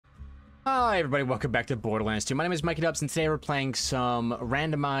Hi everybody, welcome back to Borderlands 2. My name is Mikey Dubs, and today we're playing some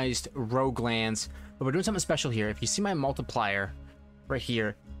randomized Roguelands, but we're doing something special here. If you see my multiplier right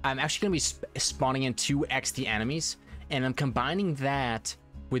here, I'm actually going to be spawning in 2x the enemies, and I'm combining that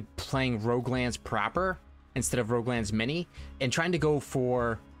with playing Roguelands proper instead of Roguelands mini, and trying to go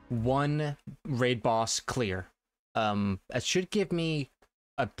for one raid boss clear. That should give me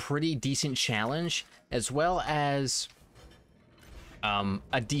a pretty decent challenge, as well as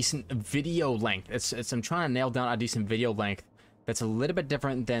a decent video length. I'm trying to nail down a decent video length that's a little bit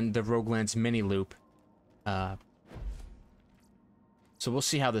different than the Roguelands mini loop. So we'll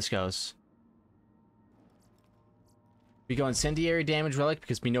see how this goes. We go incendiary damage relic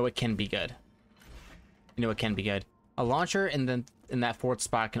because we know it can be good. We know it can be good. A launcher and then in that fourth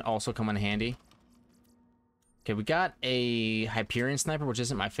spot can also come in handy. Okay, we got a Hyperion sniper, which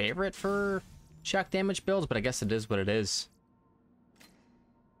isn't my favorite for shock damage builds, but I guess it is what it is.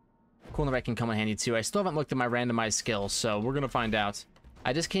 Cool Knight can come in handy too. I still haven't looked at my randomized skills, so we're gonna find out.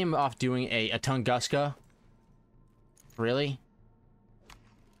 I just came off doing a Tunguska. Really?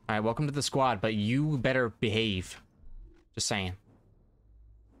 Alright, welcome to the squad, but you better behave. Just saying.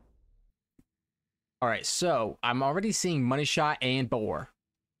 Alright, so I'm already seeing Money Shot and Boar.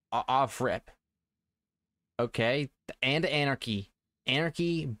 Off rip. Okay, and Anarchy.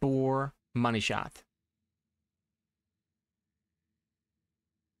 Anarchy, Boar, Money Shot.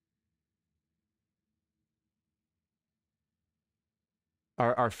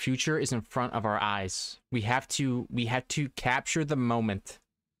 Our future is in front of our eyes. We have to capture the moment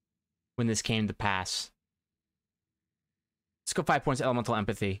when this came to pass. Let's go 5 points elemental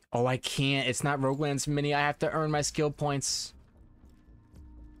empathy. Oh, I can't. It's not Roguelands mini. I have to earn my skill points.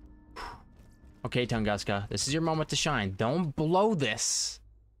 Okay, Tunguska, this is your moment to shine. Don't blow this.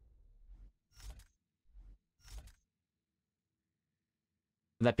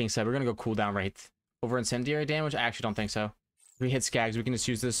 That being said, we're gonna go cooldown rate. Over incendiary damage? I actually don't think so. If we hit Skags, we can just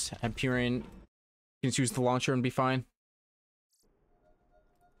use this Hyperion. We can just use the launcher and be fine.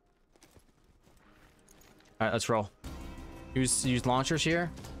 Alright, let's roll. Use launchers here.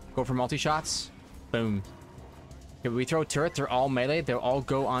 Go for multi-shots. Boom. If we throw turrets, they're all melee. They'll all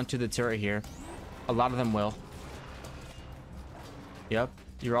go onto the turret here. A lot of them will. Yep.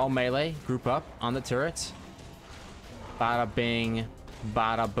 You're all melee. Group up on the turret. Bada bing.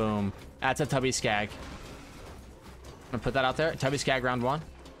 Bada boom. That's a Tubby Skag. I'm gonna put that out there. Tubby Skag round 1.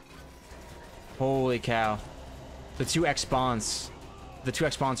 Holy cow. The 2x spawns. The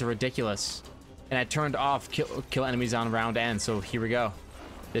 2x spawns are ridiculous. And I turned off kill enemies on round end, so here we go.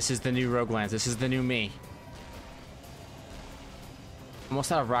 This is the new Roguelands. This is the new me.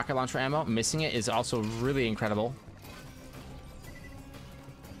 Almost out of rocket launcher ammo. Missing it is also really incredible.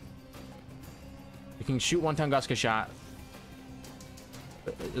 You can shoot one Tunguska shot.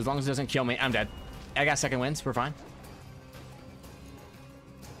 As long as it doesn't kill me, I'm dead. I got second wins. We're fine.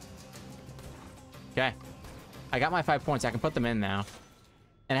 Okay. I got my 5 points. I can put them in now.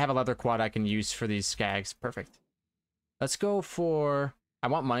 And I have a leather quad I can use for these Skags. Perfect. Let's go for... I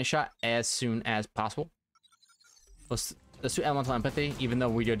want Money Shot as soon as possible. Let's do elemental empathy, even though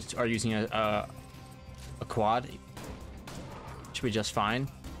we are using a quad. Should be just fine.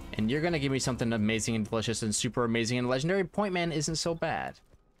 And you're gonna give me something amazing and delicious and super amazing, and legendary point man isn't so bad.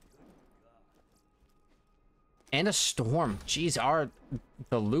 And a storm. Jeez,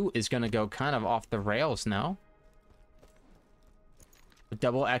 the loot is gonna go kind of off the rails now. The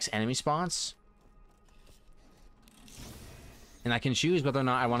double X enemy spawns. And I can choose whether or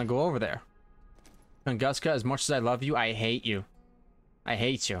not I want to go over there. Tunguska, as much as I love you, I hate you. I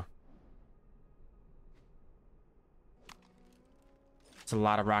hate you. It's a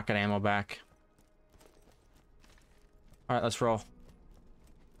lot of rocket ammo back. Alright, let's roll.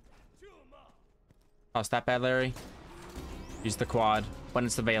 Oh, it's that bad, Larry? Use the quad when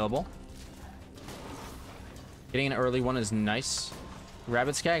it's available. Getting an early one is nice.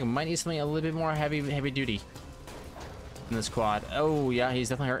 Rabbit Skag might need something a little bit more heavy duty in this quad. Oh, yeah, he's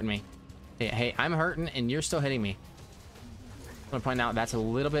definitely hurting me. Hey, I'm hurting, and you're still hitting me. I'm gonna point out that's a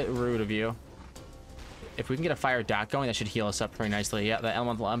little bit rude of you. If we can get a fire dot going, that should heal us up pretty nicely. Yeah, the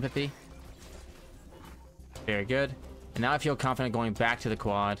elemental empathy. Very good. And now I feel confident going back to the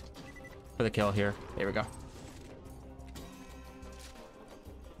quad for the kill here. There we go.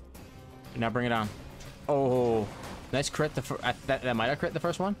 Now bring it on. Oh, nice crit. That might have crit the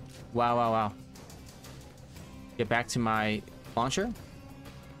first one. Wow, wow, wow. Get back to my launcher.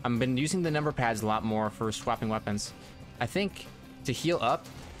 I've been using the number pads a lot more for swapping weapons. I think to heal up,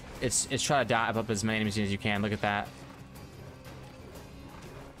 it's try to dive up as many enemies as you can. Look at that.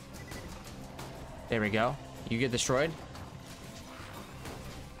 There we go. You get destroyed.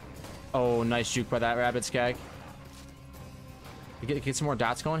 Oh, nice juke by that rabbit skag. Get some more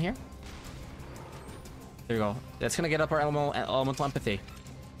dots going here. There you go. That's gonna get up our elemental empathy.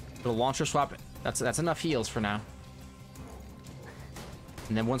 Little launcher swap. That's enough heals for now.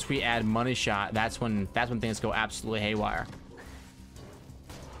 And then once we add money shot, that's when things go absolutely haywire.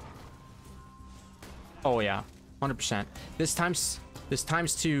 Oh yeah, 100%. This times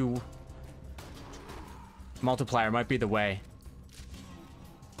 2 multiplier might be the way.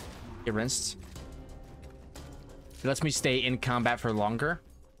 Get rinsed. It lets me stay in combat for longer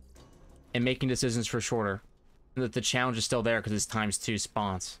and making decisions for shorter. And that the challenge is still there because it's times 2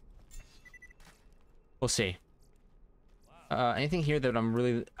 spawns. We'll see. Anything here that I'm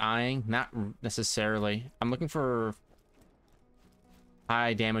really eyeing? Not necessarily. I'm looking for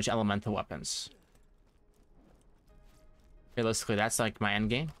high damage elemental weapons. Realistically, that's like my end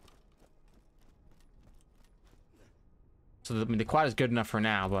game. So I mean, the quad is good enough for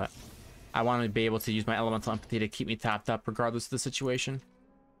now, but I want to be able to use my elemental empathy to keep me topped up regardless of the situation.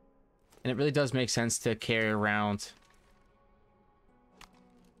 And it really does make sense to carry around.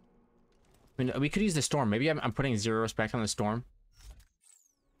 I mean, we could use the storm. Maybe I'm putting 0 respect on the storm.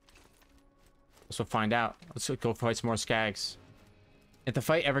 Let's find out. Let's go fight some more skags. If the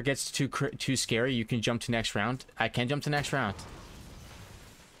fight ever gets too scary, you can jump to next round. I can jump to next round.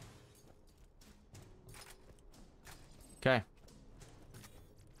 Okay.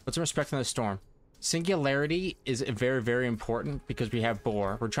 Put some respect on the storm. Singularity is very, very important because we have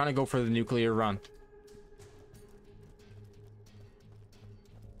Boar. We're trying to go for the nuclear run.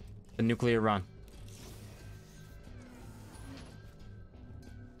 The nuclear run.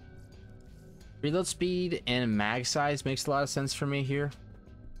 Reload speed and mag size makes a lot of sense for me here.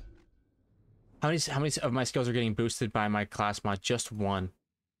 How many of my skills are getting boosted by my class mod? Just one.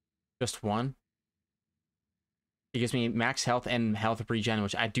 Just one. It gives me max health and health regen,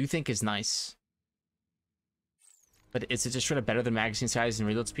 which I do think is nice. But is it just sort of better than magazine size and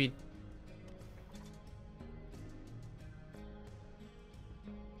reload speed?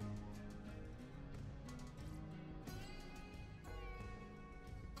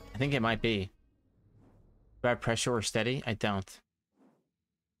 I think it might be. Do I have pressure or steady? I don't.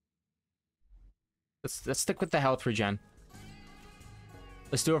 Let's stick with the health regen.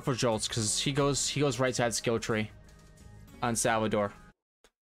 Let's do it for Jolts, because he goes right side skill tree on Salvador.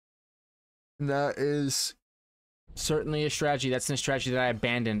 That is certainly a strategy. That's a strategy that I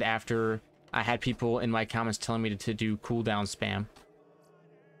abandoned after I had people in my comments telling me to do cooldown spam.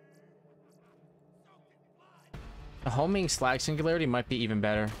 The homing slag singularity might be even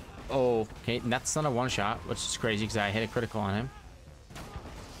better. Oh, okay, that's not a one shot, which is crazy because I hit a critical on him.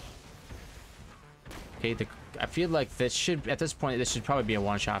 Okay, I feel like this should, at this point, this should probably be a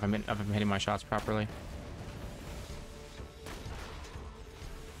one shot if I'm hitting my shots properly.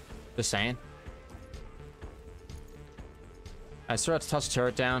 Just saying. I still have to touch the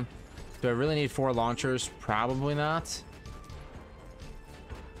turret down. Do I really need 4 launchers? Probably not.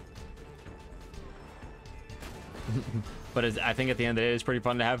 But I think at the end of the day, it's pretty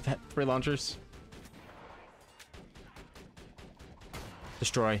fun to have 3 launchers.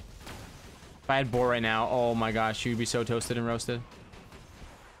 Destroy. If I had Boar right now, oh my gosh, you'd be so toasted and roasted.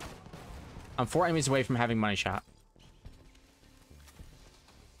 I'm 4 enemies away from having money shot.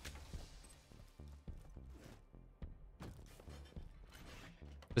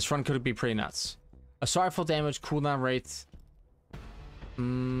 This run could be pretty nuts. Assault rifle damage, cooldown rate.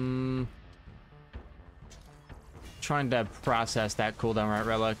 Trying to process that cooldown right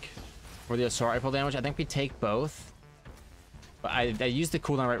relic or the assault rifle damage. I think we take both, but I use the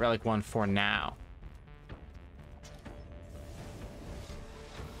cooldown right relic one for now.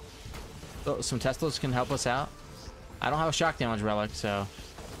 So some Teslas can help us out. I don't have a shock damage relic, so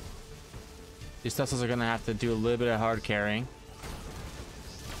these Teslas are gonna have to do a little bit of hard carrying.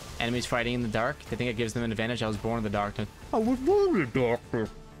 Enemies fighting in the dark. They think it gives them an advantage. I was born in the dark. I was born in the dark.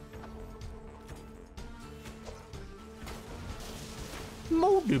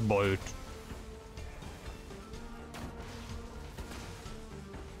 Motivate.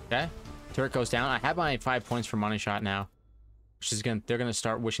 Okay. Turret goes down. I have my 5 points for money shot now. Which is they're gonna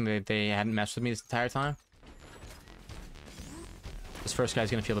start wishing that they hadn't messed with me this entire time. This first guy's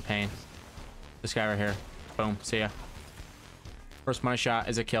gonna feel the pain. This guy right here. Boom. See ya. First money shot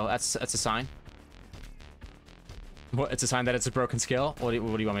is a kill. That's a sign. What? It's a sign that it's a broken skill? What do you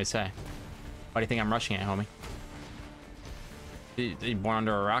want me to say? Why do you think I'm rushing it, homie? You born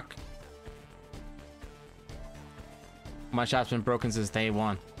under a rock? My shot's been broken since day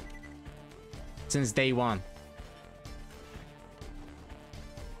one. Since day one.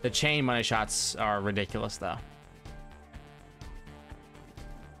 The chain money shots are ridiculous, though.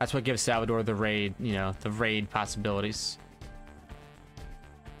 That's what gives Salvador the raid, you know, the raid possibilities.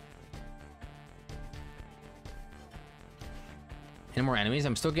 Any more enemies?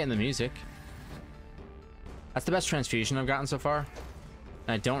 I'm still getting the music. That's the best transfusion I've gotten so far.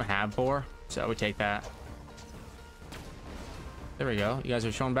 And I don't have Boar, so I would take that. There we go. You guys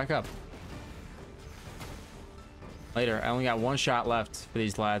are showing back up. Later. I only got one shot left for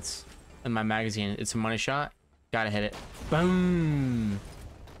these lads in my magazine. It's a money shot. Gotta hit it. Boom!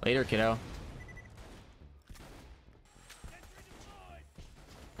 Later, kiddo.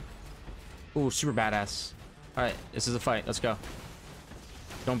 Ooh, super badass. Alright, this is a fight. Let's go.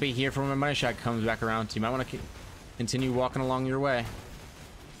 Don't be here for when my money shot comes back around. You might want to continue walking along your way.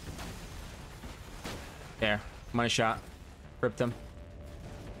 There. Money shot. Ripped him.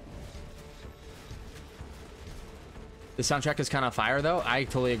 The soundtrack is kind of fire, though. I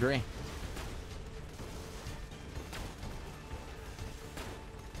totally agree.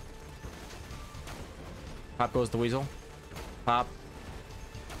 Pop goes the weasel. Pop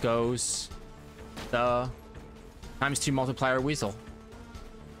goes the ×2 multiplier weasel.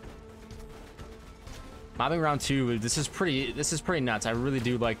 Mobbing round 2. This is pretty nuts. I really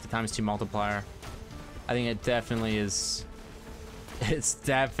do like the ×2 multiplier. I think it definitely is. It's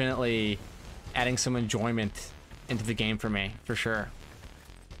definitely adding some enjoyment into the game for me, for sure.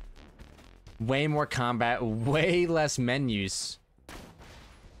 Way more combat, way less menus.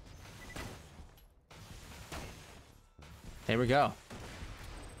 There we go.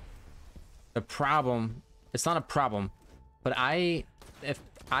 The problem, it's not a problem, but if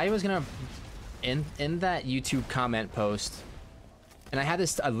I was gonna in that YouTube comment post, and I had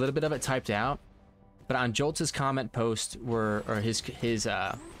this a little bit of it typed out, but on Jolt's comment post or his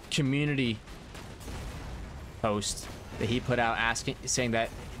community post that he put out saying that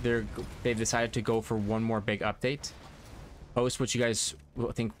they've decided to go for one more big update. Post what you guys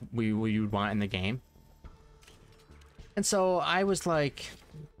think we would want in the game. And so I was like,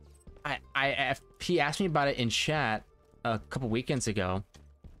 he asked me about it in chat a couple weekends ago,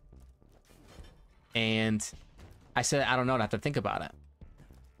 and I said I don't know, I'd have to think about it.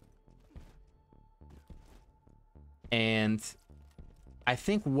 And I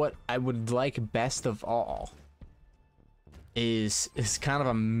think what I would like best of all is kind of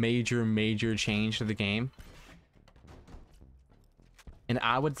a major change to the game. And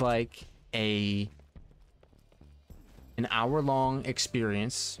I would like an hour-long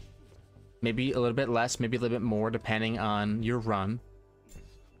experience, maybe a little bit less, maybe a little bit more, depending on your run,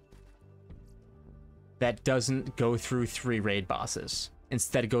 that doesn't go through 3 raid bosses.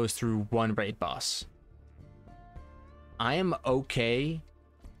 Instead, it goes through 1 raid boss. I am okay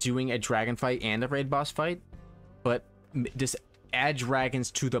doing a dragon fight and a raid boss fight, but just add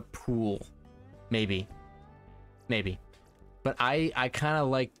dragons to the pool. Maybe. But I kind of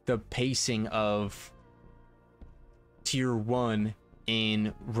like the pacing of tier 1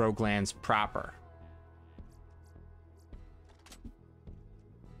 in Roguelands proper.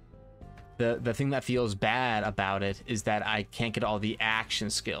 The thing that feels bad about it is that I can't get all the action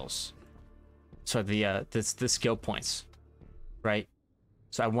skills. So the skill points, right?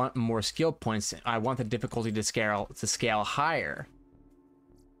 So I want more skill points. I want the difficulty to scale higher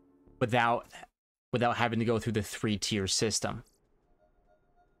without having to go through the 3-tier system.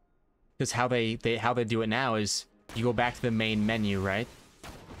 Because how they do it now is you go back to the main menu, right?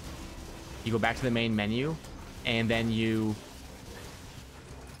 You go back to the main menu, and then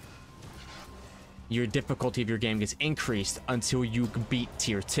your difficulty of your game gets increased until you beat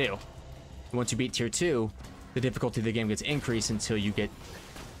tier 2. Once you beat tier 2, the difficulty of the game gets increased until you get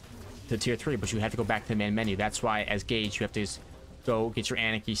to tier 3, but you have to go back to the main menu. That's why, as Gage, you have to go get your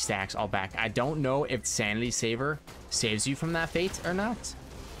anarchy stacks all back. I don't know if Sanity Saver saves you from that fate or not.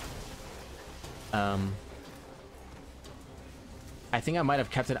 I think I might have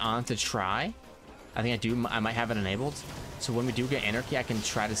kept it on to try. I think I do. I might have it enabled. So when we do get anarchy, I can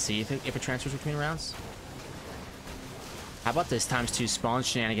try to see if it transfers between rounds. How about this ×2 spawn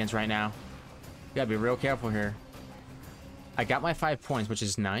shenanigans right now? You gotta be real careful here. I got my 5 points, which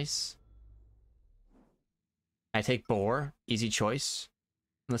is nice. I take Boar, easy choice.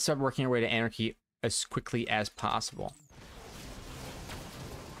 Let's start working our way to anarchy as quickly as possible.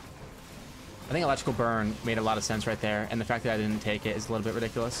 I think electrical burn made a lot of sense right there, and the fact that I didn't take it is a little bit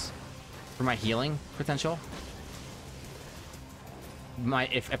ridiculous for my healing potential.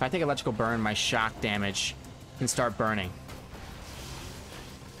 If I take electrical burn, my shock damage can start burning.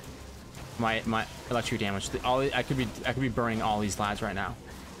 My electric damage. I could be burning all these lads right now.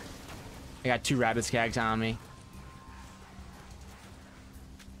 I got 2 rabbit skags on me.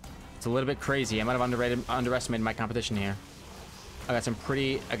 It's a little bit crazy. I might have underestimated my competition here. I got some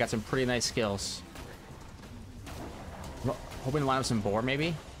pretty nice skills. Hoping to line up some boar,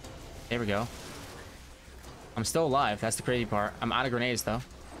 maybe. There we go. I'm still alive. That's the crazy part. I'm out of grenades, though.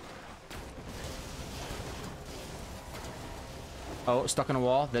 Oh, stuck on a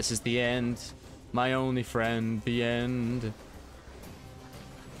wall. This is the end. My only friend. The end.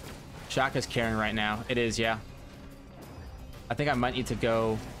 Shock is carrying right now. It is, yeah. I think I might need to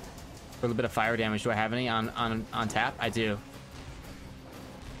go for a little bit of fire damage. Do I have any on tap? I do.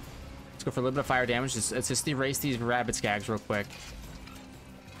 Let's go for a little bit of fire damage. Let's just erase these rabbit skags real quick.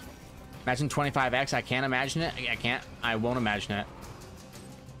 Imagine 25x. I can't imagine it. I can't. I won't imagine it.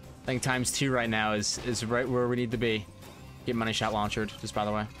 I think ×2 right now is right where we need to be. Get money shot launchered, just by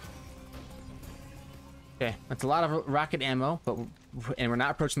the way. Okay, that's a lot of rocket ammo, and we're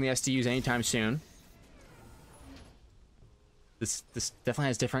not approaching the SDUs anytime soon. This definitely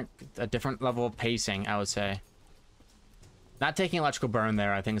has a different level of pacing, I would say. Not taking electrical burn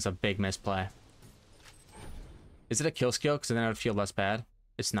there, I think, is a big misplay. Is it a kill skill? Because then I would feel less bad.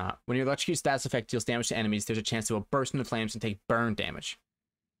 It's not. When your electrocute status effect deals damage to enemies, there's a chance it will burst into flames and take burn damage.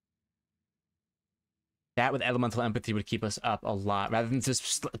 That with elemental empathy would keep us up a lot, rather than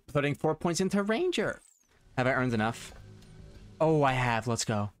just putting 4 points into Ranger. Have I earned enough? Oh, I have. Let's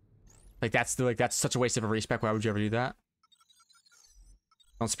go. Like that's such a waste of a respec. Why would you ever do that?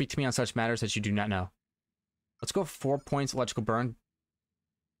 Don't speak to me on such matters that you do not know. Let's go 4 points electrical burn.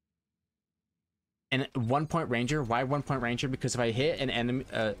 And 1 point Ranger. Why 1 point Ranger? Because if I hit an enemy,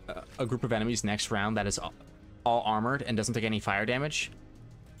 a group of enemies next round that is all armored and doesn't take any fire damage,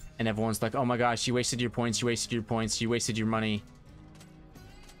 and everyone's like, oh my gosh, you wasted your points, you wasted your points, you wasted your money.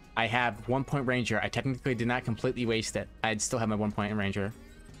 I have 1 point Ranger. I technically did not completely waste it. I'd still have my 1 point Ranger.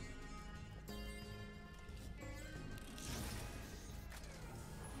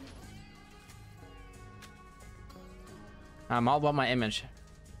 I'm all about my image.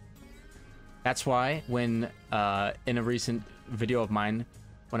 That's why when, in a recent video of mine,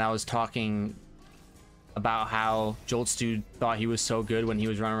 when I was talking about how Jolt's dude thought he was so good when he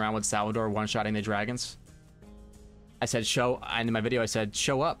was running around with Salvador one-shotting the dragons, I said, and in my video I said,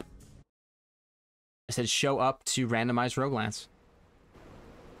 show up. I said, show up to randomized Roguelands.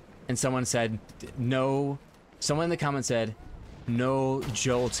 And someone said, no. Someone in the comments said, no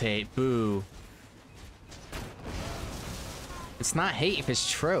Jolt hate, boo. It's not hate if it's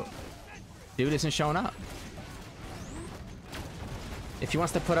true. Dude isn't showing up. If he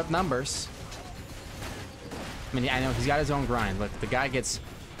wants to put up numbers, I mean, I know he's got his own grind. Look, the guy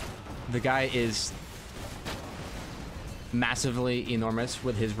is massively enormous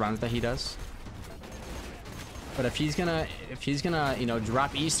with his runs that he does. But if he's gonna, you know,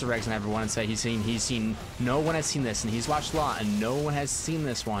 drop Easter eggs on everyone and say he's seen, no one has seen this, and he's watched a lot, and no one has seen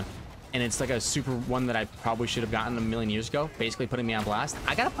this one, and it's like a super one that I probably should have gotten a million years ago, basically putting me on blast.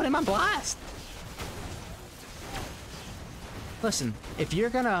 I gotta put him on blast. Listen, if you're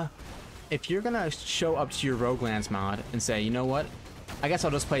gonna show up to your Roguelands mod and say, you know what, I guess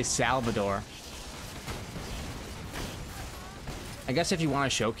I'll just play Salvador. I guess if you want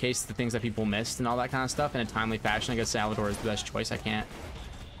to showcase the things that people missed and all that kind of stuff in a timely fashion, I guess Salvador is the best choice. I can't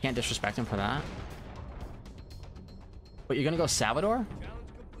disrespect him for that. But you're gonna go Salvador?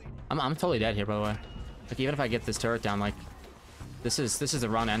 I'm totally dead here, by the way. Like, even if I get this turret down, like, this is a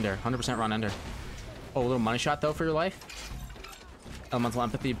run ender, 100% run ender. Oh, a little money shot though for your life. Elemental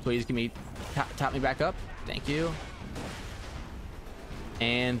empathy, please give me top me back up. Thank you.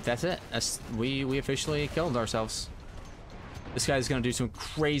 And that's it. We officially killed ourselves. This guy's gonna do some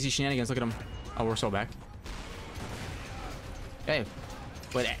crazy shenanigans. Look at him. Oh, we're so back. Okay.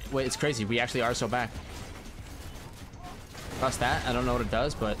 Wait, it's crazy. We actually are so back. Trust that. I don't know what it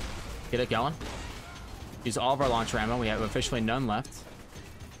does, but get it going. Use all of our launcher ammo. We have officially none left.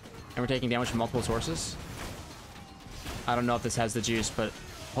 And we're taking damage from multiple sources. I don't know if this has the juice, but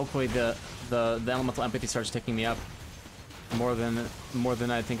hopefully the elemental empathy starts ticking me up more than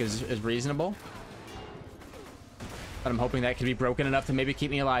I think is reasonable. But I'm hoping that can be broken enough to maybe keep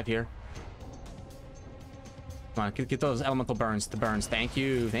me alive here. Come on, get those elemental burns. The burns. Thank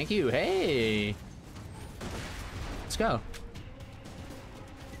you. Thank you. Hey. Let's go.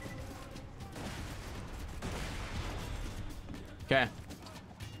 Okay.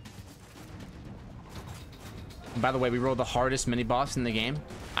 By the way, we rolled the hardest mini boss in the game,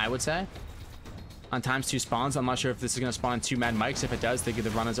 I would say. On ×2 spawns. I'm not sure if this is going to spawn 2 Mad Mikes. If it does, the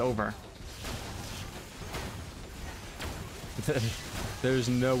run is over. There's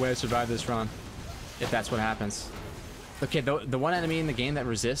no way to survive this run if that's what happens. Okay, the one enemy in the game that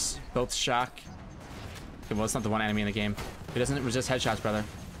resists both shock. Okay, well, it's not the one enemy in the game. It doesn't resist headshots, brother.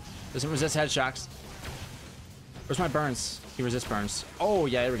 Doesn't resist headshots. Where's my burns? He resist burns. Oh,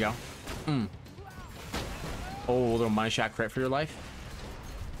 yeah, there we go. Oh, a little money shot crit for your life.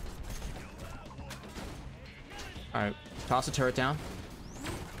 Alright, toss the turret down.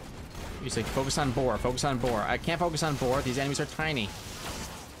 He's like, focus on boar, focus on boar. I can't focus on boar. These enemies are tiny.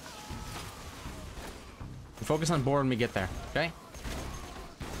 Focus on boar when we get there, okay?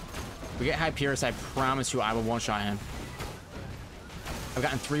 If we get Hyperius, I promise you I will one-shot him. I've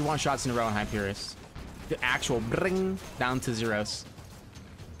gotten 3 one-shots in a row on Hyperius. The actual bring down to zeros.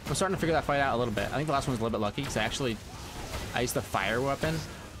 I'm starting to figure that fight out a little bit. I think the last one was a little bit lucky because I used the fire weapon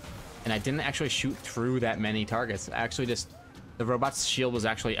and I didn't actually shoot through that many targets. I actually just, the robot's shield was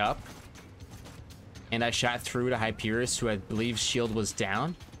actually up and I shot through to Hyperius, who I believe shield was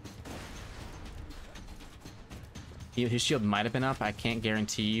down. His shield might have been up. I can't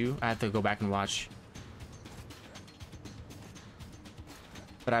guarantee you. I have to go back and watch.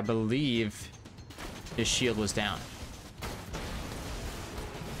 But I believe his shield was down.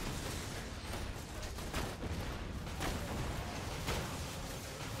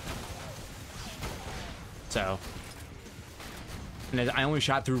 So, and I only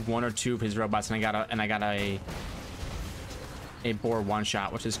shot through 1 or 2 of his robots, and I got a boar one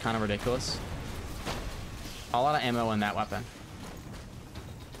shot, which is kind of ridiculous. A lot of ammo in that weapon.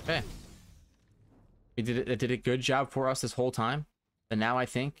 Okay, it did a good job for us this whole time, but now I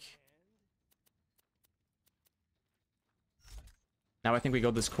think we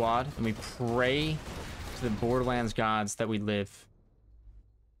go this quad and we pray to the Borderlands gods that we live.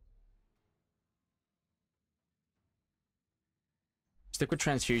 Stick with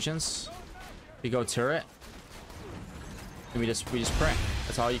transfusions. We go turret. And we just pray.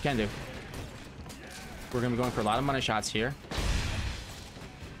 That's all you can do. We're gonna be going for a lot of money shots here.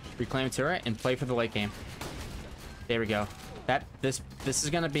 Reclaim turret and play for the late game. There we go. This is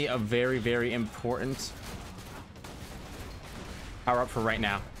gonna be a very, very important power up for right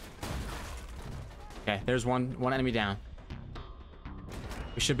now. Okay, there's one enemy down.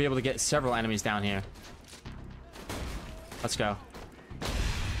 We should be able to get several enemies down here. Let's go.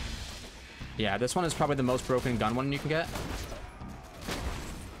 Yeah, this one is probably the most broken gun one you can get.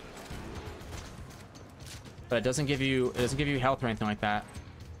 But it doesn't give you health or anything like that.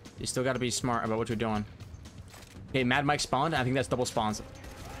 You still got to be smart about what you're doing. Okay, Mad Mike spawned. I think that's double spawns.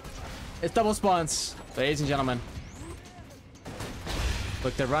 It's double spawns, ladies and gentlemen.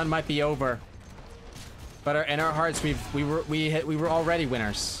 Look, the run might be over, but in our hearts, we were already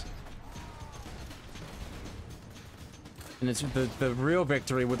winners. And it's the real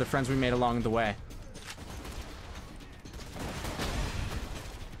victory with the friends we made along the way.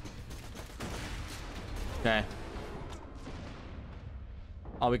 Okay.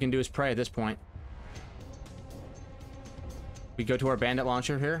 All we can do is pray at this point. We go to our bandit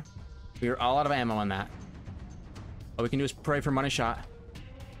launcher here. We are all out of ammo on that. All we can do is pray for money shot.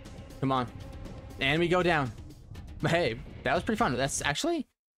 Come on. And we go down. But hey, that was pretty fun. That's actually,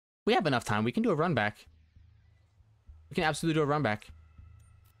 we have enough time. We can do a run back. We can absolutely do a run back.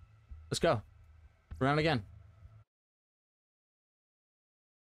 Let's go. Run again.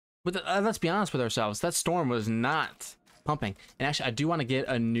 But let's be honest with ourselves. That storm was not pumping. And actually, I do want to get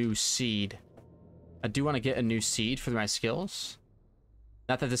a new seed. I do want to get a new seed for my skills.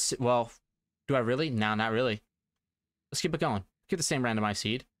 Not that this... Well, do I really? No, not really. Let's keep it going. Get the same randomized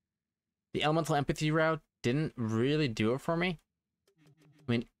seed. The elemental empathy route didn't really do it for me.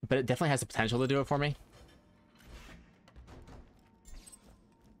 I mean, but it definitely has the potential to do it for me.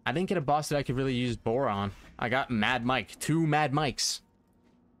 I didn't get a boss that I could really use boar on. I got Mad Mike. 2 Mad Mikes.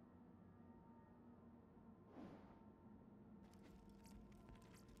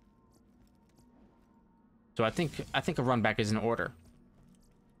 So I think a run back is in order.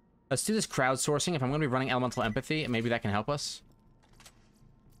 Let's do this crowdsourcing. If I'm going to be running elemental empathy, maybe that can help us.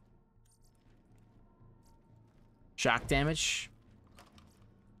 Shock damage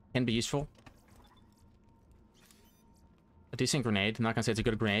can be useful. A decent grenade. I'm not gonna say it's a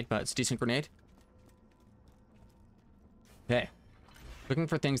good grenade, but it's a decent grenade. Okay. Looking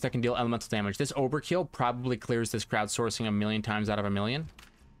for things that can deal elemental damage. This overkill probably clears this crowdsourcing a million times out of a million.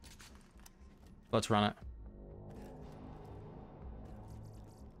 Let's run it.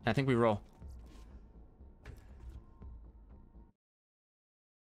 I think we roll.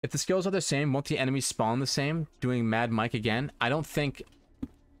 If the skills are the same, won't the enemies spawn the same? Doing Mad Mike again? I don't think...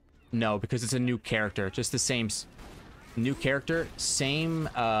 No, because it's a new character. Just the same... New character, same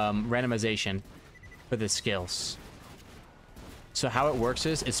randomization for the skills. So how it works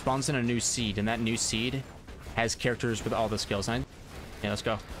is, it spawns in a new seed, and that new seed has characters with all the skills. Yeah, let's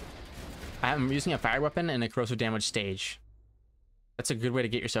go. I'm using a fire weapon and a corrosive damage stage. That's a good way to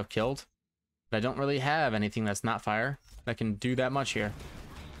get yourself killed. But I don't really have anything that's not fire. that can do that much here.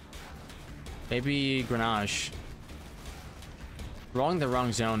 Maybe Grenache. Rolling the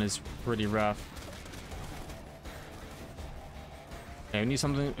wrong zone is pretty rough. Okay, we need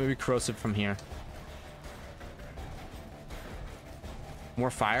something maybe corrosive from here. More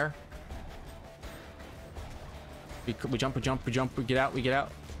fire. We jump, we jump, we jump, we get out, we get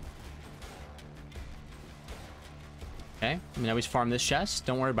out. Okay, now we farm this chest.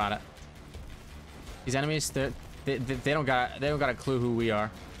 Don't worry about it. These enemies, they don't got a clue who we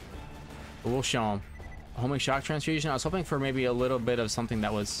are. But we'll show them. Homing shock transfusion. I was hoping for maybe a little bit of something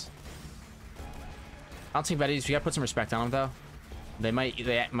that was. I don't think Betty's. We gotta put some respect on them though. They might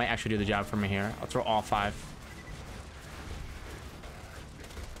actually do the job for me here. I'll throw all 5.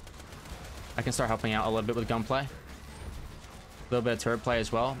 I can start helping out a little bit with gunplay. A little bit of turret play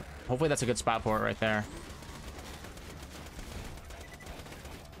as well. Hopefully that's a good spot for it right there.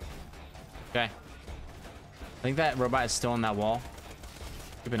 Okay. I think that robot is still on that wall.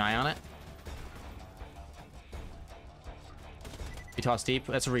 Keep an eye on it. We toss deep.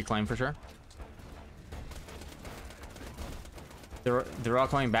 That's a reclaim for sure. They're all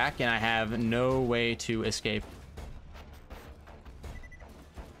coming back, and I have no way to escape.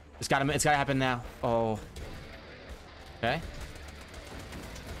 It's gotta happen now. Oh. Okay.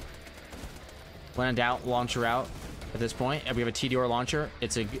 When in doubt, launcher out. At this point, and we have a TDR launcher.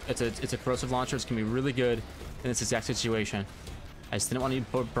 It's a corrosive launcher. It's gonna be really good in this exact situation. I just didn't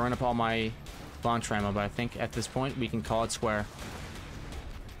want to burn up all my launcher ammo, but I think at this point we can call it square.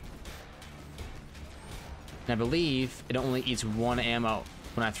 And I believe it only eats 1 ammo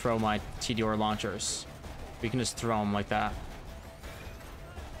when I throw my TDR launchers. We can just throw them like that.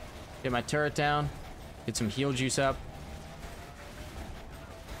 Get my turret down. Get some heal juice up.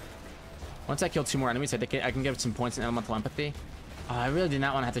 Once I kill 2 more enemies, I can give some points in elemental empathy. Oh, I really did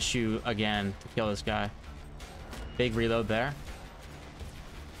not want to have to shoot again to kill this guy. Big reload there.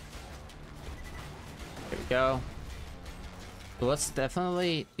 There we go. So let's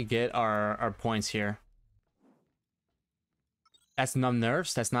definitely get our points here. That's numb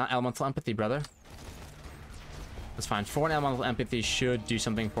nerves. That's not elemental empathy, brother. That's fine. 4 elemental empathy should do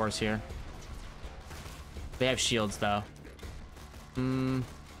something for us here. They have shields, though.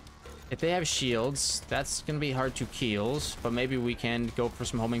 If they have shields, that's gonna be hard to kills, but maybe we can go for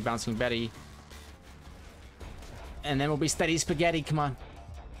some homing bouncing Betty. And then we'll be steady spaghetti. Come on.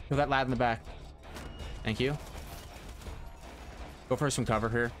 Kill that lad in the back. Thank you. Go for some cover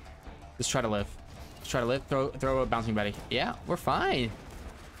here. Let's try to live. Let's try to live. Throw a bouncing Betty. Yeah, we're fine.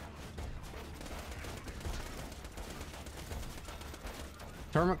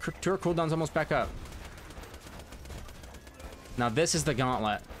 Turret cooldown's almost back up. Now this is the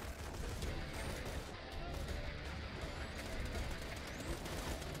gauntlet.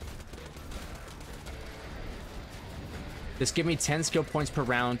 This give me 10 skill points per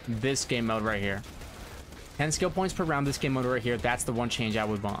round, this game mode right here. 10 skill points per round, this game mode right here. That's the one change I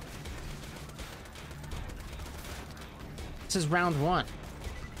would want. This is round 1.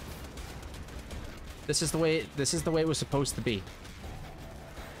 This is the way it was supposed to be.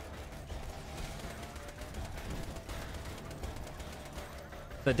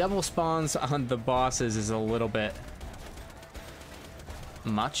 The double spawns on the bosses is a little bit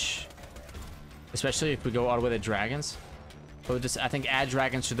much. Especially if we go all the way to dragons. But just, I think, add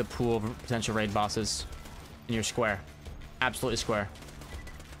dragons to the pool of potential raid bosses in your square. Absolutely square.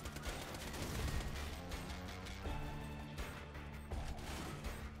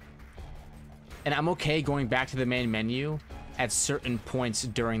 And I'm okay going back to the main menu at certain points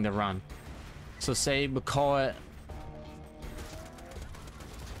during the run. So say we'll call it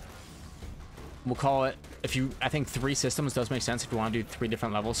if you, I think 3 systems does make sense if you want to do 3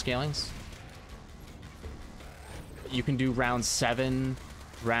 different level scalings. You can do round 7,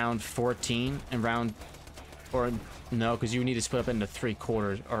 round 14, and round, or no, because you need to split up into 3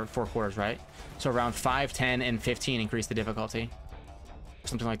 quarters or 4 quarters, right? So around 5, 10, and 15 increase the difficulty,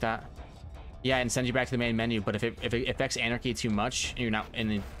 something like that. Yeah, and send you back to the main menu. But if it affects anarchy too much, and you're not,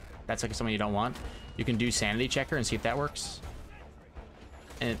 and that's like something you don't want, you can do sanity checker and see if that works,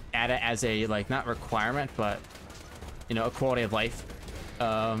 and add it as a, like, not requirement, but you know, a quality of life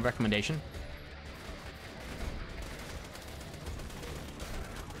recommendation.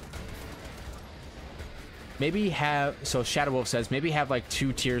 Maybe have, so Shadow Wolf says, maybe have like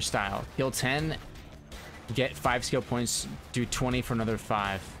 2 tier style. Kill 10, get 5 skill points, do 20 for another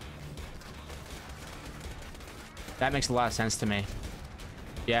 5. That makes a lot of sense to me.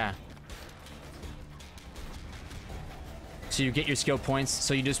 Yeah. So you get your skill points,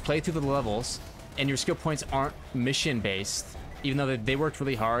 so you just play through the levels, and your skill points aren't mission based, even though they worked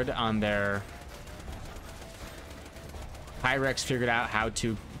really hard on their Pyrex figured out how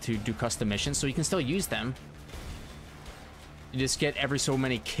to do custom missions, so you can still use them. You just get every so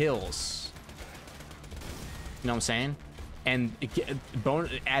many kills. You know what I'm saying? And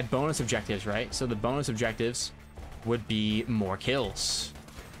add bonus objectives, right? So the bonus objectives would be more kills.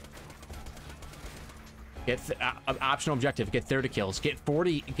 Get optional objective, get 30 kills, get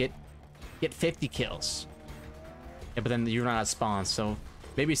 40, get 50 kills. Yeah, but then you're not at spawn, so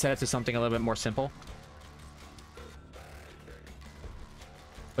maybe set it to something a little bit more simple.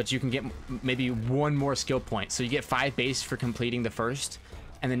 But you can get maybe one more skill point. So you get 5 base for completing the first,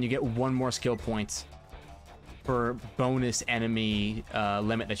 and then you get 1 more skill point for bonus enemy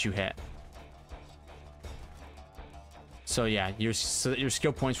limit that you hit. So yeah, your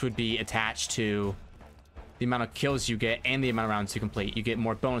skill points would be attached to the amount of kills you get and the amount of rounds you complete. You get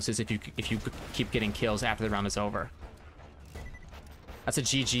more bonuses if you keep getting kills after the round is over. That's a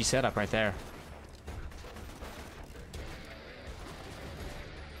GG setup right there.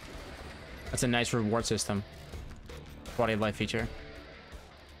 That's a nice reward system. Quality of life feature.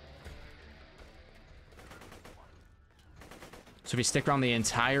 So if you stick around the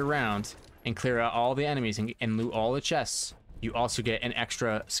entire round and clear out all the enemies and loot all the chests, you also get an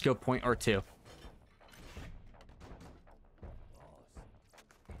extra skill point or 2.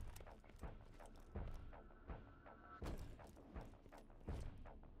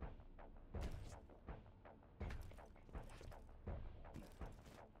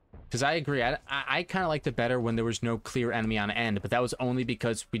 Because I agree, I kind of liked it better when there was no clear enemy on end, but that was only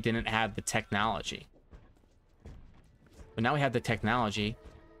because we didn't have the technology. But now we have the technology.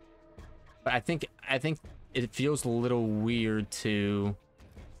 But I think it feels a little weird to...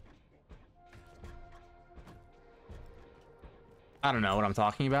 I don't know what I'm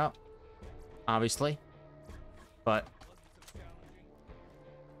talking about, obviously. But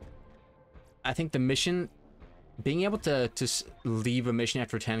I think the mission... Being able to leave a mission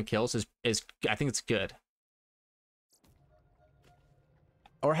after 10 kills is I think it's good.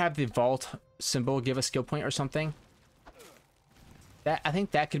 Or have the vault symbol give a skill point or something. I think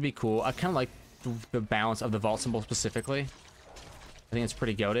that could be cool. I kind of like the balance of the vault symbol specifically. I think it's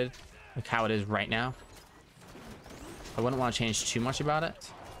pretty goated, like how it is right now. I wouldn't want to change too much about it.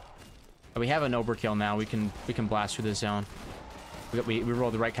 But we have an overkill now. We can blast through this zone. We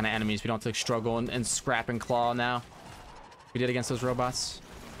rolled the right kind of enemies. We don't have to struggle and scrap and claw now. We did against those robots.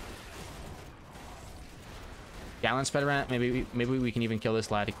 Gallon sped around. Maybe we can even kill this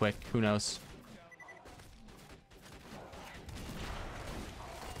laddie quick. Who knows?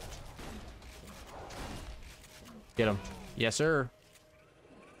 Get him. Yes, sir.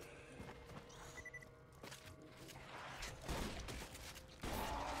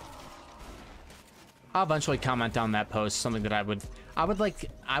 I'll eventually comment on that post, something that I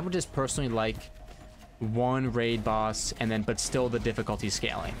would just personally like one raid boss and then, but still the difficulty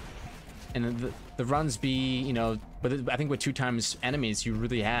scaling. And the runs be, you know, but I think with 2 times enemies, you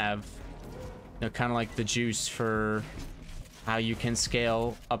really have, you know, kind of like the juice for how you can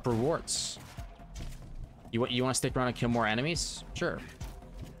scale up rewards. You want to stick around and kill more enemies? Sure.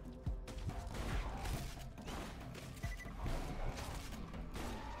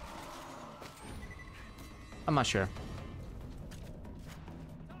 I'm not sure.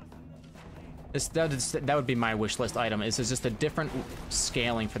 That would be my wish list item. Is just a different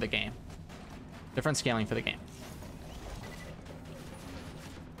scaling for the game. Different scaling for the game.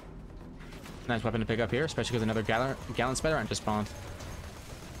 Nice weapon to pick up here, especially because another gallon spider just spawned.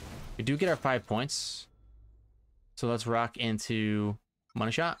 We do get our 5 points. So let's rock into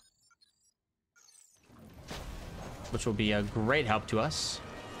money shot, which will be a great help to us.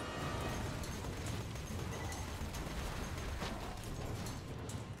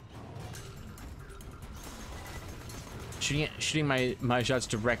 Shooting my shots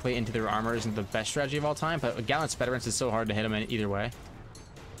directly into their armor isn't the best strategy of all time, but a Gallant's Veterans is so hard to hit them in either way.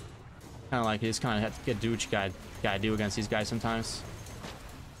 Kind of like you just kind of have to do what you gotta do against these guys sometimes.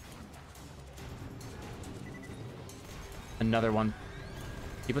 Another one.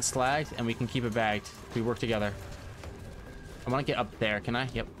 Keep it slagged, and we can keep it bagged. We work together. I want to get up there. Can I?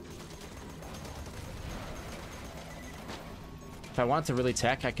 Yep. If I wanted to really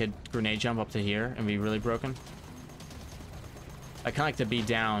tech, I could grenade jump up to here and be really broken. I kind of like to be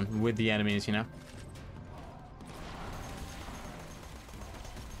down with the enemies, you know?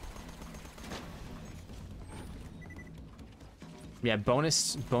 Yeah,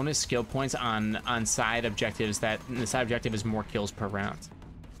 bonus skill points on side objectives the side objective is more kills per round.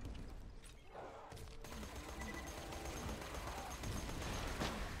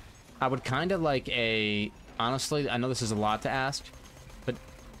 I would kind of like honestly, I know this is a lot to ask, but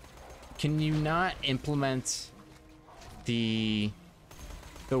can you not implement the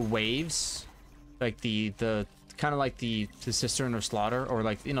waves, like the kind of like the cistern of slaughter, or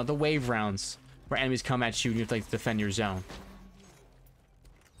like, you know, the wave rounds where enemies come at you and you have to like defend your zone.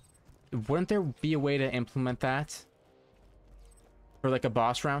 Wouldn't there be a way to implement that for like a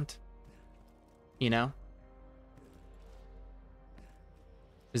boss round? You know?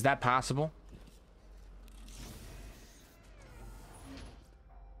 Is that possible?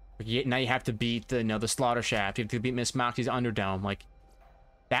 Now you have to beat the, you know, the Slaughter Shaft. You have to beat Miss Moxie's Underdome. Like,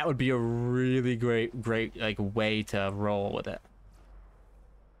 that would be a really great like way to roll with it.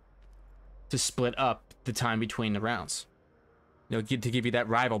 To split up the time between the rounds. You know, to give you that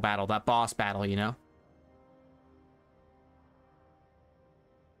rival battle, that boss battle, you know?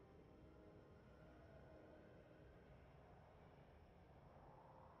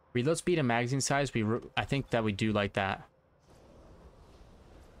 Reload speed and magazine size, I think that we do like that.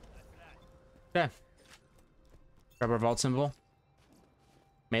 Okay. Grab our vault symbol.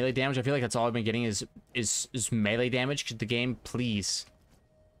 Melee damage, I feel like that's all I've been getting is melee damage. Could the game please?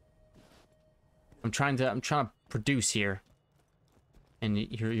 I'm trying to produce here. And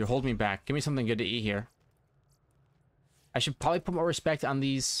you're holding me back. Give me something good to eat here. I should probably put more respect on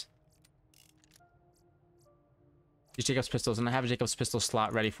these Jacob's pistols, and I have a Jacob's pistol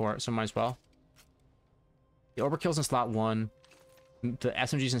slot ready for it, so might as well. The overkill's in slot 1, the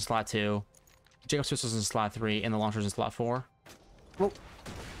SMG's in slot 2, Jacob's pistol's in slot 3, and the launcher's in slot 4. Whoa.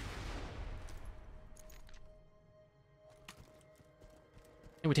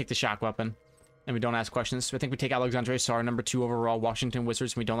 And we take the shock weapon, and we don't ask questions. I think we take Alexandre Sarr, number 2 overall, Washington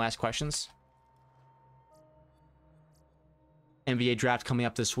Wizards, and we don't ask questions. NBA draft coming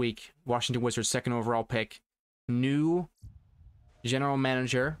up this week. Washington Wizards, 2nd overall pick. New general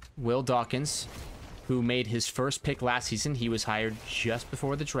manager, Will Dawkins, who made his first pick last season. He was hired just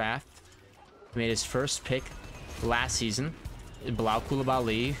before the draft. He made his first pick last season. Bilal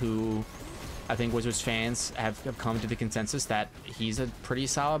Coulibaly, who I think Wizards fans have come to the consensus that he's a pretty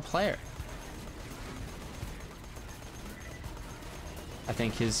solid player. I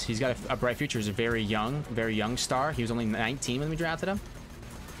think he's got a bright future. He's a very young star. He was only 19 when we drafted him.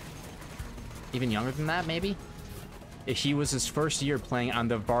 Even younger than that, maybe? He was his first year playing on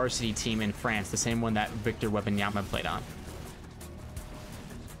the varsity team in France, the same one that Victor Wembanyama played on.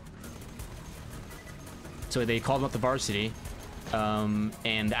 So they called him up the varsity, and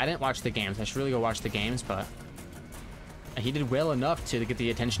I didn't watch the games. I should really go watch the games, but he did well enough to get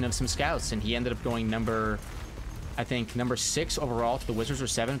the attention of some scouts, and he ended up going I think number 6 overall to the Wizards, or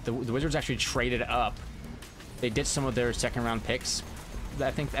 7. The Wizards actually traded up. They ditched some of their second-round picks.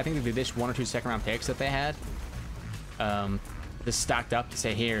 I think they ditched 1 or 2 second-round picks that they had. Just stocked up to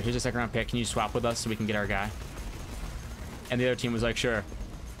say, here's a second-round pick. Can you swap with us so we can get our guy? And the other team was like, sure.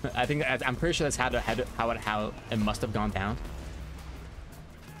 I'm pretty sure that's how it must have gone down.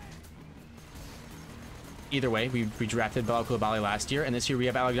 Either way, we drafted Bilal Coulibaly last year, and this year we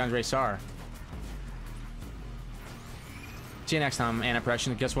have Alexandre Sarr. See you next time, Anna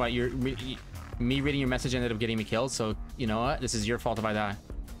Pression. Guess what? Me reading your message ended up getting me killed, so you know what? This is your fault if I die.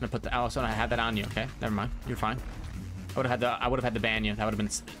 I'm gonna put the I had that on you, okay? Never mind. You're fine. I would have had to ban you. That would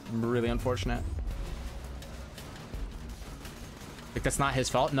have been really unfortunate. Like, that's not his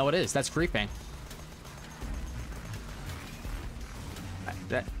fault. No, it is. That's creeping.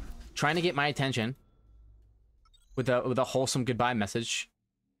 Trying to get my attention with a wholesome goodbye message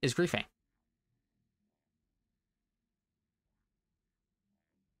is griefing.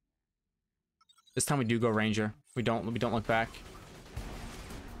 This time we do go Ranger. We don't look back.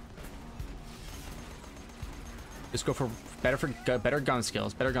 Just go for better gun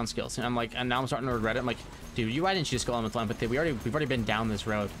skills. And I'm like, and now I'm starting to regret it. I'm like, dude, why didn't you just go on with empathy? We've already been down this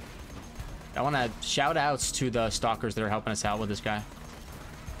road. I want to shout outs to the stalkers that are helping us out with this guy.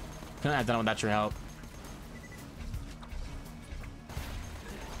 Couldn't have done it without your help.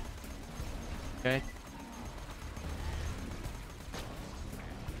 Okay.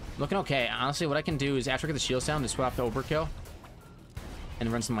 Looking okay. Honestly, what I can do is after I get the shield down, just swap the overkill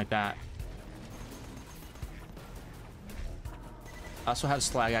and run something like that. I also have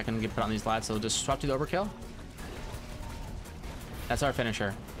slag I can get put on these lads, so just swap to the overkill. That's our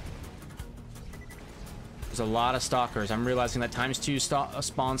finisher. There's a lot of stalkers. I'm realizing that times 2 spawn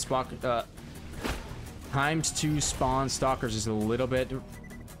stalkers is a little bit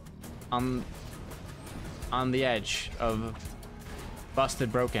on the edge of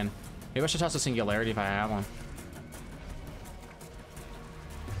busted broken. Maybe I should toss a singularity if I have one.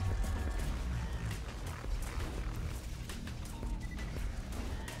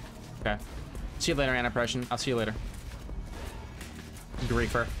 Okay. See you later, Anna Pression. I'll see you later.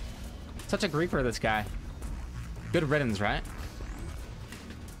 Griefer. Such a griefer, this guy. Good riddance, right?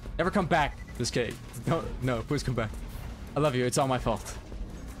 Never come back. Just kidding. No, please come back. I love you. It's all my fault.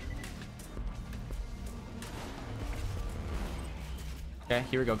 Okay,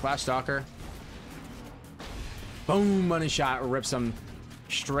 here we go. Glass Stalker. Boom! Money shot rips them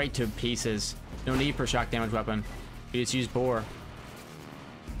straight to pieces. No need for shock damage weapon. You just use Boar.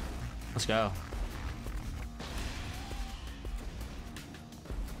 Let's go.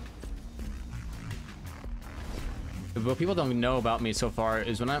 What people don't know about me so far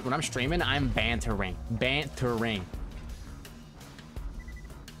is when I'm streaming, I'm bantering. Bantering.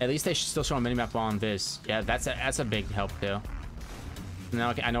 At least they should still show a minimap on this. Yeah, that's a big help too.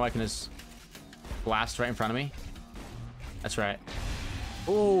 Now I know I can just blast right in front of me. That's right.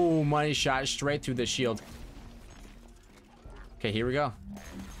 Oh, money shot straight through the shield. Okay, here we go.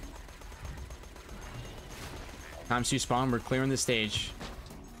 Times 2 spawn. We're clearing the stage.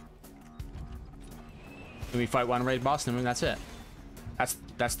 Then we fight one raid boss, and then that's it.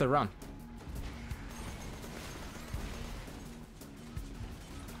 That's the run.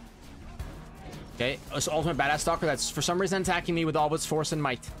 Okay, this ultimate badass stalker that's for some reason attacking me with all of its force and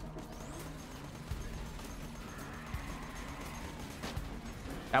might.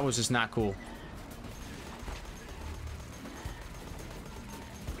 That was just not cool.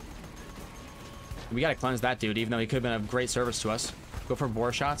 We gotta cleanse that dude, even though he could have been of great service to us. Go for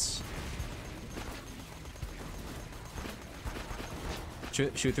Boar shots.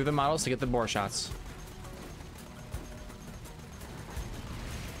 Shoot through the models to get the Boar shots.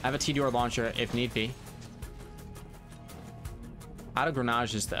 I have a TDR launcher if need be. Out of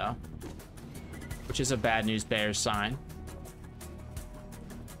grenages though, which is a bad news bears sign.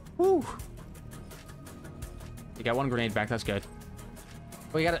 Woo! We got one grenade back. That's good.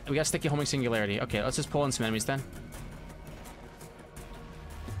 We got sticky homing singularity. Okay, let's just pull in some enemies then.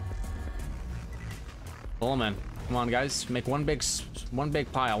 Pull them in. Come on, guys. Make one big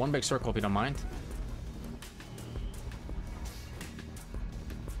pile, one big circle if you don't mind.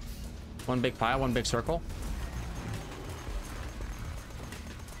 One big pile, one big circle.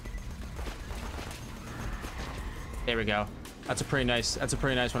 There we go. That's a pretty nice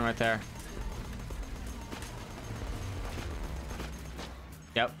one right there.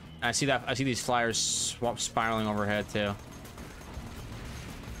 Yep. I see these flyers spiraling overhead too.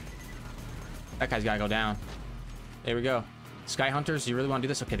 That guy's gotta go down. There we go. Sky Hunters, you really want to do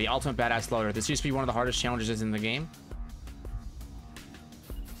this? Okay, the ultimate badass loader. This used to be one of the hardest challenges in the game.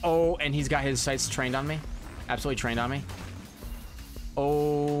 Oh, and he's got his sights trained on me. Absolutely trained on me.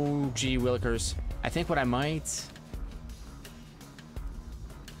 Oh, gee willikers. I think what I might...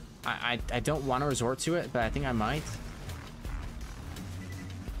 I don't want to resort to it, but I think I might.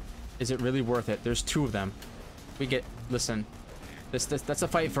 Is it really worth it? There's 2 of them. We get... Listen. That's a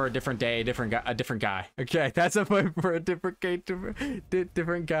fight for a different day, a different guy. Okay, that's a fight for a different game,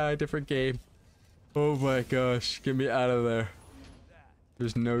 different guy, different game. Oh my gosh, get me out of there.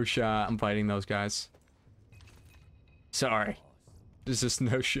 There's no shot I'm fighting those guys. Sorry. There's just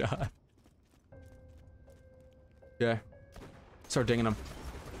no shot. Yeah. Start dinging them.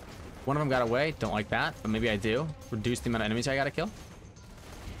 One of them got away. Don't like that, but maybe I do. Reduce the amount of enemies I gotta kill.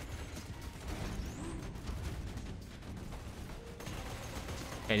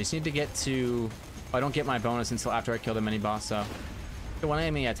 Okay, I just need to get to... Oh, I don't get my bonus until after I kill the mini boss, so... Get one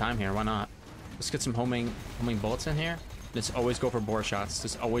enemy at a time here, why not? Let's get some homing bullets in here. Just always go for Boar shots.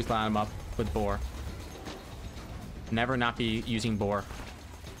 Just always line them up with Boar. Never not be using Boar.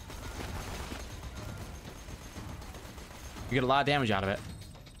 You get a lot of damage out of it.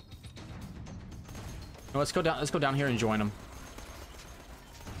 No, let's go down here and join them.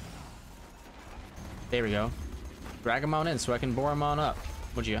 There we go. Drag them on in so I can bore them on up.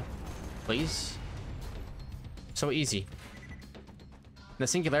 Would you? Please? So easy. And the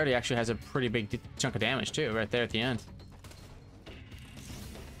singularity actually has a pretty big chunk of damage too, right there at the end.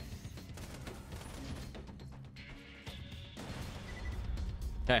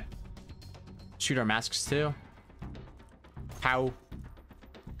 Okay. Shoot our masks too. Pow.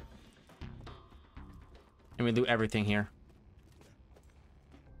 And we loot everything here.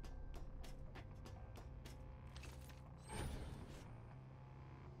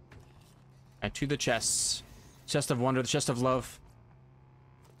 Right, to the chests. Chest of wonder, the chest of love.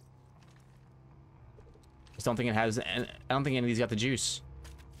 Just don't think it has... I don't think any of these got the juice.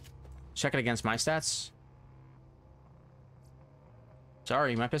 Check it against my stats.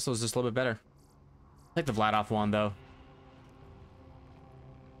 Sorry, my pistol is just a little bit better. Take the Vladoff one though.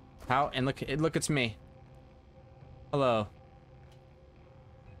 How? And look, it's me. Hello.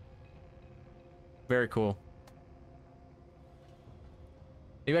 Very cool.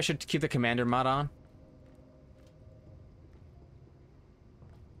 Maybe I should keep the commander mod on.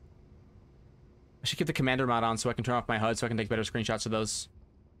 I should keep the commander mod on so I can turn off my HUD so I can take better screenshots of those.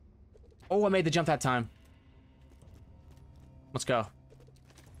 Oh, I made the jump that time. Let's go.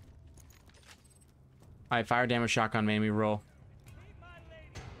 Alright, fire damage shotgun made me roll.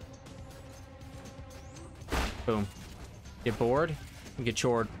 Boom. Get bored and get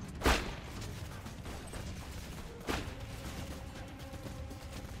chored.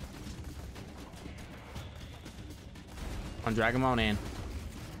 On, drag him on in.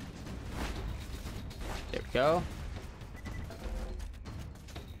 There we go.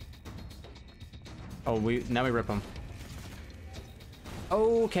 Oh, now we rip them.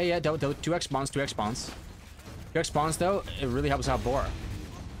 Oh, okay, yeah, don't 2x spawns, 2x spawns. 2x spawns though, it really helps out boar.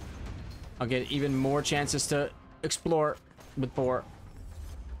 I'll get even more chances to explore with boar.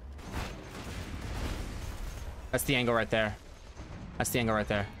 That's the angle right there. That's the angle right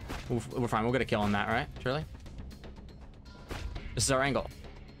there. We're fine. We'll get a kill on that, right? Surely. This is our angle.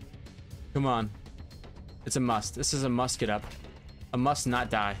 Come on. It's a must. This is a must get up. A must not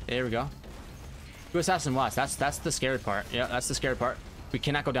die. There we go. Two assassin watch. That's the scary part. Yeah, that's the scary part. We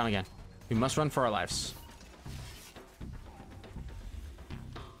cannot go down again. We must run for our lives.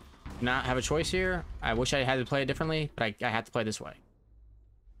 Not have a choice here. I wish I had to play it differently, but I had to play this way.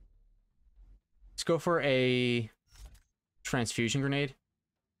 Let's go for a transfusion grenade.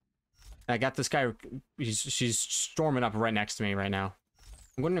 I got this guy. She's storming up right next to me right now.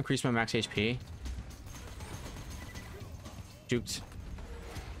 I'm going to increase my max HP. Juked.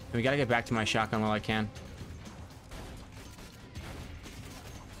 And we gotta get back to my shotgun while I can.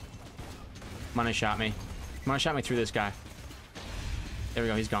 Come on, he shot me. Come on, shot me through this guy. There we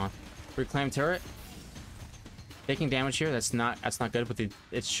go. He's gone. Reclaim turret. Taking damage here. That's not good. But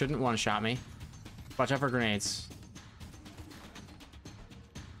it shouldn't one shot me. Watch out for grenades.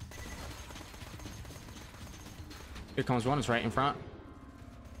 Here comes one. It's right in front.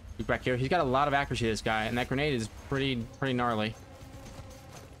 Look back here. He's got a lot of accuracy, this guy, and that grenade is pretty gnarly.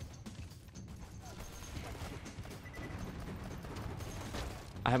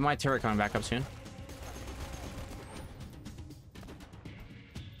 I have my turret coming back up soon.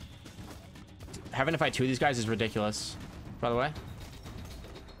 Having to fight two of these guys is ridiculous, by the way.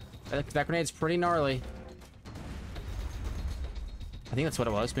 That grenade's pretty gnarly. I think that's what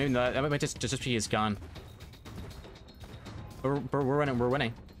it was. Maybe not. That might just be his gun. We're winning. We're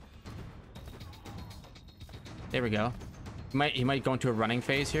winning. There we go. He might go into a running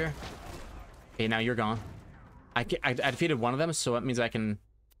phase here. Okay, now you're gone. I defeated one of them, so that means I can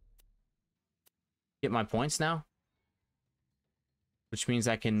get my points now. Which means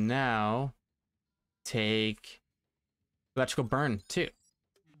I can now take electrical burn too.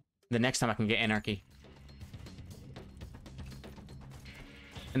 The next time I can get anarchy.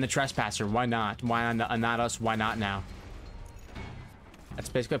 And the trespasser, why not? Why not us? Why not now? That's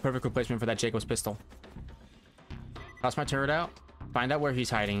basically a perfect replacement for that Jacob's pistol. Toss my turret out. Find out where he's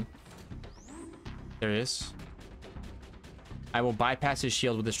hiding. There he is. I will bypass his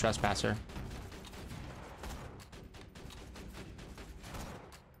shield with this trespasser.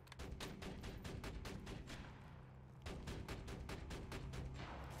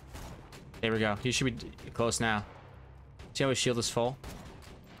 There we go. He should be close now. See how his shield is full?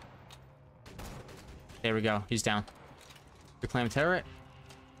 There we go. He's down. Reclaim turret.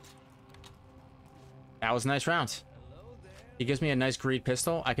 That was a nice round. He gives me a nice greed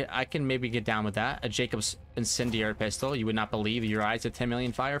pistol. I can maybe get down with that. A Jacob's incendiary pistol. You would not believe your eyes at 10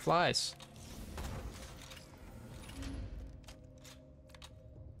 million fireflies.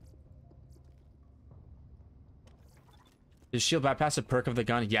 Is shield bypass a perk of the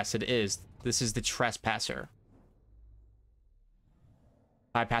gun? Yes, it is. This is the trespasser.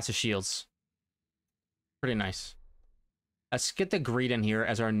 Bypasses shields. Pretty nice. Let's get the greed in here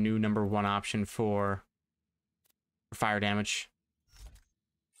as our new #1 option for fire damage.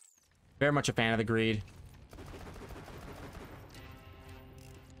 Very much a fan of the greed.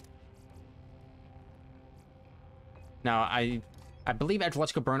 Now, I believe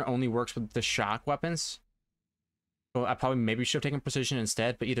electrical burn only works with the shock weapons. So I probably maybe should have taken precision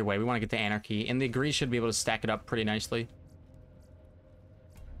instead, but either way, we want to get the anarchy, and the greed should be able to stack it up pretty nicely.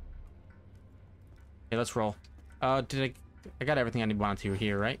 Okay, let's roll. I got everything I wanted to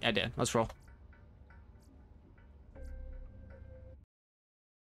here, right? I did. Let's roll.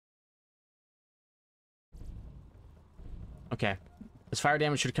 Okay. This fire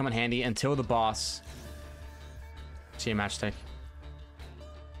damage should come in handy until the boss. See a matchstick.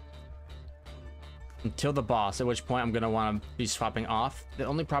 Until the boss, at which point I'm going to want to be swapping off. The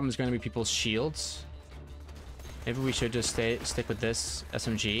only problem is going to be people's shields. Maybe we should just stick with this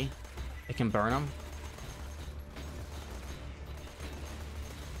SMG. It can burn them.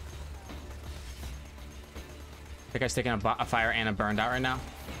 That guy's taking a fire and a burned out right now,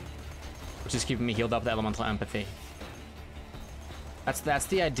 which is keeping me healed up with elemental empathy. That's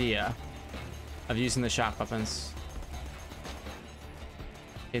the idea of using the shock weapons.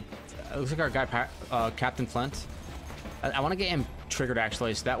 It looks like our guy, Captain Flint. I want to get him triggered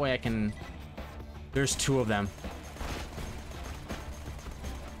actually, so that way I can. There's 2 of them.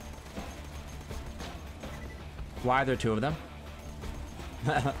 Why are there 2 of them?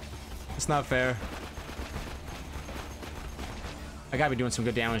 It's not fair. I gotta be doing some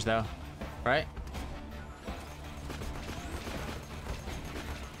good damage though, right?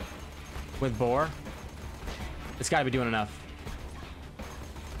 With Boar, it's gotta be doing enough.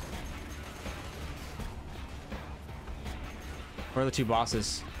 Where are the 2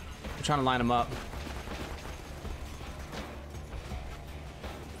 bosses? I'm trying to line them up.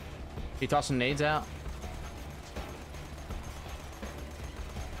 He toss some nades out.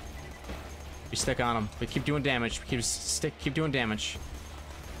 We stick on them. We keep doing damage. We keep doing damage.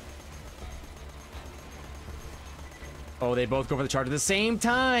 Oh, they both go for the charge at the same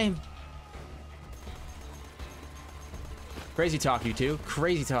time. Crazy talk, you two.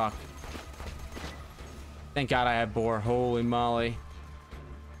 Crazy talk. Thank God I have Boar. Holy moly.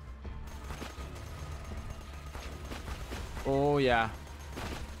 Oh, yeah.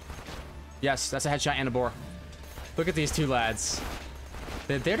 Yes, that's a headshot and a Boar. Look at these 2 lads.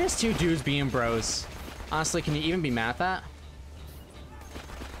 They're just 2 dudes being bros. Honestly, can you even be mad at that?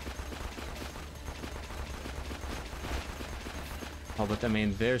 Oh, but I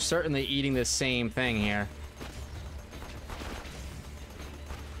mean, they're certainly eating the same thing here.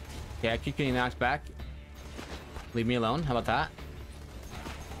 Okay, I keep getting knocked back. Leave me alone. How about that?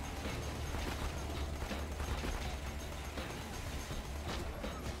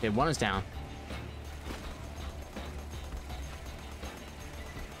 Okay, 1 is down.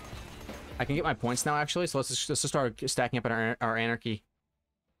 I can get my points now, actually, so let's just start stacking up in our anarchy.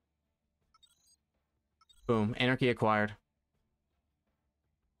 Boom. Anarchy acquired.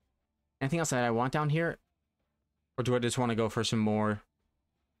 Anything else that I want down here? Or do I just want to go for some more?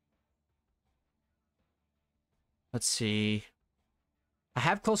 Let's see. I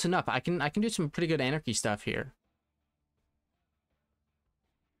have close enough. I can do some pretty good anarchy stuff here.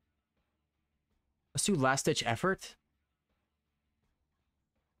 Let's do last ditch effort.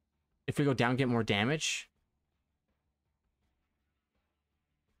 If we go down, get more damage.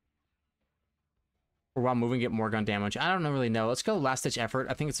 Or while moving, get more gun damage. I don't really know. Let's go last ditch effort.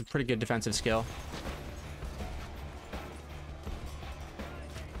 I think it's a pretty good defensive skill.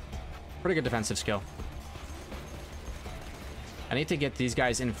 Pretty good defensive skill. I need to get these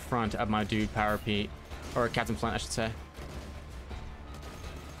guys in front of my dude Power Pete. Or Captain Flint, I should say.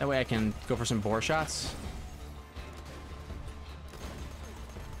 That way I can go for some Boar shots.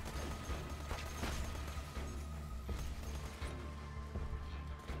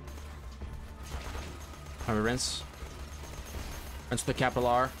 Alright, rinse. Rinse with the capital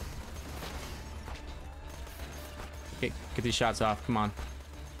R. Okay, get these shots off. Come on.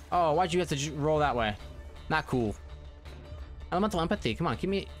 Oh, why'd you have to roll that way? Not cool. Elemental empathy. Come on, keep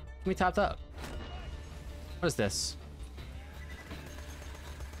me topped up. What is this?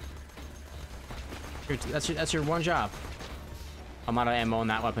 That's your one job. I'm out of ammo on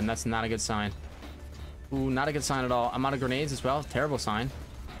that weapon. That's not a good sign. Ooh, not a good sign at all. I'm out of grenades as well. Terrible sign.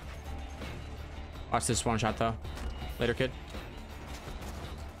 Watch this one shot though. Later, kid.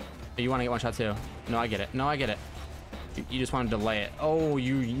 You want to get one shot too? No, I get it. No, I get it. You just want to delay it. Oh,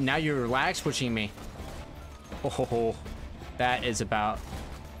 now you're lag switching me. Oh, that's about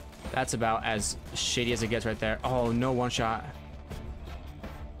as shady as it gets right there. Oh, no one shot.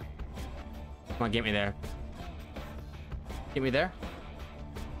 Come on, get me there. Get me there.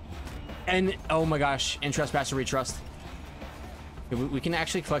 And oh my gosh, in trespass or retrust. We can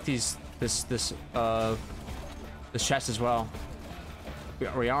actually collect this chest as well.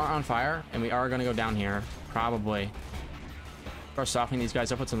 We are on fire, and we are gonna go down here probably. Start softening these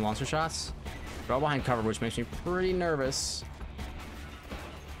guys up with some launcher shots. They're all behind cover, which makes me pretty nervous.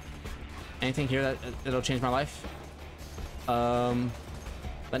 Anything here that'll change my life?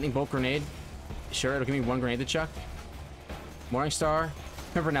 Lightning bolt grenade. Sure, it'll give me one grenade to chuck. Morning Star.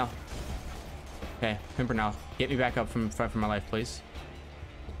 Pimpernel. Okay, Pimpernel. Get me back up from my life, please.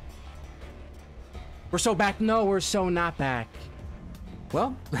 We're so back. No, we're so not back.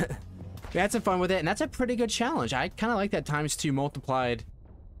 Well, we had some fun with it, and that's a pretty good challenge. I kind of like that ×2 multiplied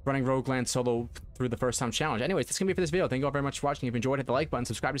running Roguelands solo through the first time challenge. Anyways, that's gonna be it for this video. Thank you all very much for watching. If you enjoyed, hit the like button,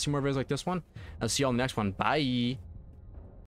 subscribe to see more videos like this one. I'll see you all in the next one. Bye.